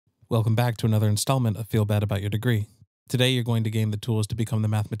Welcome back to another installment of Feel Bad About Your Degree. Today you're going to gain the tools to become the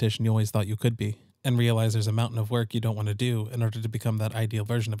mathematician you always thought you could be, and realize there's a mountain of work you don't want to do in order to become that ideal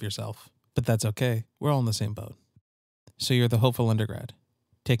version of yourself. But that's okay, we're all in the same boat. So you're the hopeful undergrad,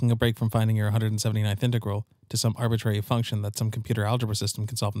 taking a break from finding your 179th integral to some arbitrary function that some computer algebra system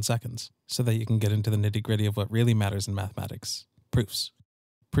can solve in seconds, so that you can get into the nitty-gritty of what really matters in mathematics: proofs.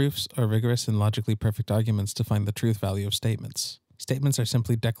 Proofs are rigorous and logically perfect arguments to find the truth value of statements. Statements are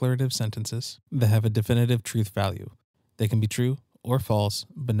simply declarative sentences that have a definitive truth value. They can be true or false,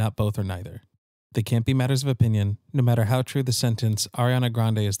 but not both or neither. They can't be matters of opinion, no matter how true the sentence Ariana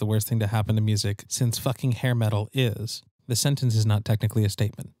Grande is the worst thing to happen to music since fucking hair metal is. The sentence is not technically a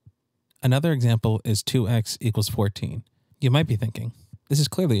statement. Another example is 2x equals 14. You might be thinking, this is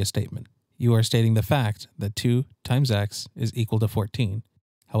clearly a statement. You are stating the fact that 2 times x is equal to 14.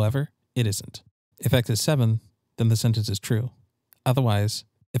 However, it isn't. If x is 7, then the sentence is true. Otherwise,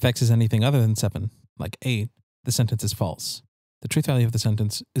 if x is anything other than 7, like 8, the sentence is false. The truth value of the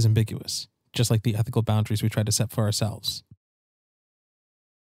sentence is ambiguous, just like the ethical boundaries we try to set for ourselves.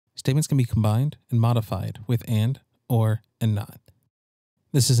 Statements can be combined and modified with and, or, and not.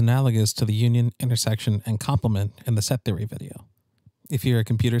 This is analogous to the union, intersection, and complement in the set theory video. If you're a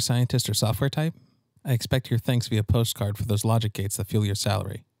computer scientist or software type, I expect your thanks via postcard for those logic gates that fuel your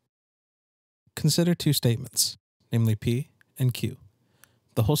salary. Consider two statements, namely P and Q.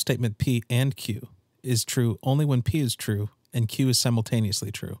 The whole statement P and Q is true only when P is true and Q is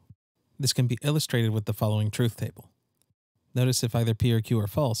simultaneously true. This can be illustrated with the following truth table. Notice if either P or Q are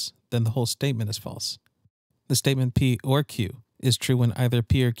false, then the whole statement is false. The statement P or Q is true when either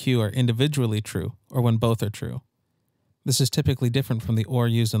P or Q are individually true or when both are true. This is typically different from the or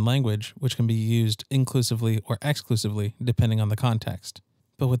used in language, which can be used inclusively or exclusively depending on the context.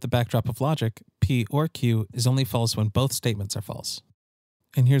 But with the backdrop of logic, P or Q is only false when both statements are false.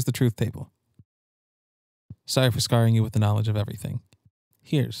 And here's the truth table. Sorry for scarring you with the knowledge of everything.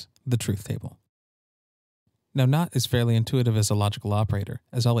 Here's the truth table. Now, not is fairly intuitive as a logical operator,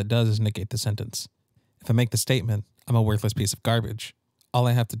 as all it does is negate the sentence. If I make the statement, I'm a worthless piece of garbage, all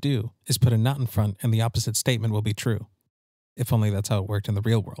I have to do is put a not in front and the opposite statement will be true. If only that's how it worked in the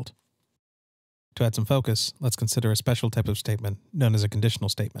real world. To add some focus, let's consider a special type of statement known as a conditional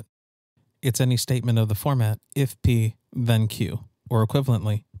statement. It's any statement of the format if P, then Q, or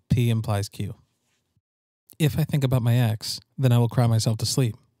equivalently, P implies Q. If I think about my ex, then I will cry myself to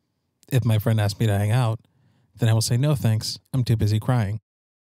sleep. If my friend asks me to hang out, then I will say no thanks, I'm too busy crying.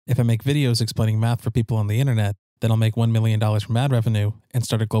 If I make videos explaining math for people on the internet, then I'll make $1 million from ad revenue and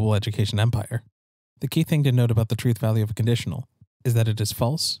start a global education empire. The key thing to note about the truth value of a conditional is that it is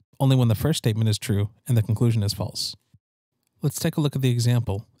false only when the first statement is true and the conclusion is false. Let's take a look at the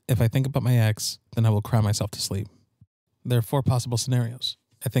example. If I think about my ex, then I will cry myself to sleep. There are 4 possible scenarios.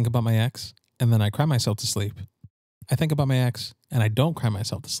 I think about my ex, and then I cry myself to sleep. I think about my ex, and I don't cry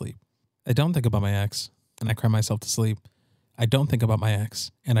myself to sleep. I don't think about my ex, and I cry myself to sleep. I don't think about my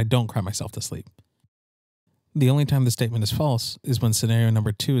ex, and I don't cry myself to sleep. The only time the statement is false is when scenario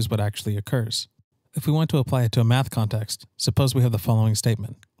number 2 is what actually occurs. If we want to apply it to a math context, suppose we have the following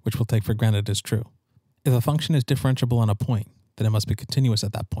statement, which we'll take for granted is true. If a function is differentiable on a point, then it must be continuous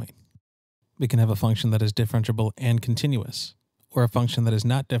at that point. We can have a function that is differentiable and continuous, or a function that is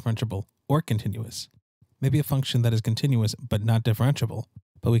not differentiable or continuous. Maybe a function that is continuous but not differentiable,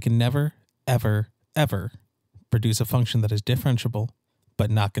 but we can never, ever, ever produce a function that is differentiable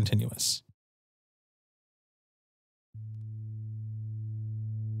but not continuous.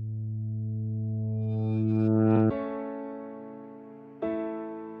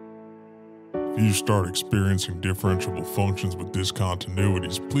 If you start experiencing differentiable functions with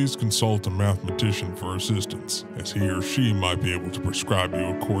discontinuities, please consult a mathematician for assistance, as he or she might be able to prescribe you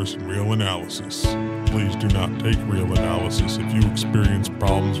a course in real analysis. Please do not take real analysis if you experience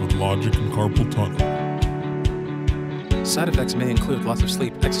problems with logic and carpal tunnel. Side effects may include loss of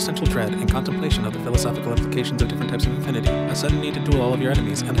sleep, existential dread, and contemplation of the philosophical implications of different types of infinity, a sudden need to duel all of your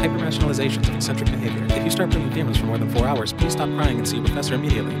enemies, and hyper-rationalizations of eccentric behavior. If you start playing demons for more than 4 hours, please stop crying and see your professor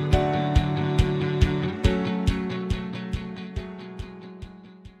immediately.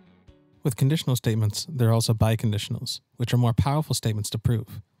 With conditional statements, there are also biconditionals, which are more powerful statements to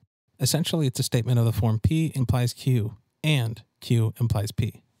prove. Essentially, it's a statement of the form P implies Q and Q implies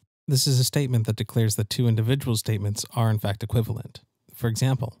P. This is a statement that declares that 2 individual statements are in fact equivalent. For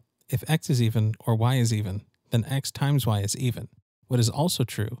example, if x is even or y is even, then x times y is even. What is also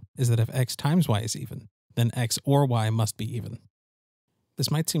true is that if x times y is even, then x or y must be even. This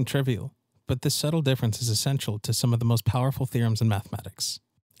might seem trivial, but this subtle difference is essential to some of the most powerful theorems in mathematics.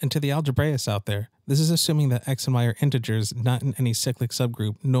 And to the algebraists out there, this is assuming that x and y are integers not in any cyclic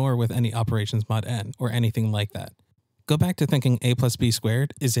subgroup nor with any operations mod n or anything like that. Go back to thinking a plus b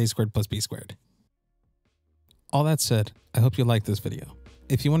squared is a squared plus b squared. All that said, I hope you liked this video.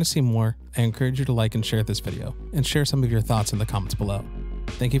 If you want to see more, I encourage you to like and share this video, and share some of your thoughts in the comments below.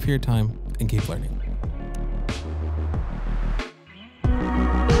 Thank you for your time, and keep learning.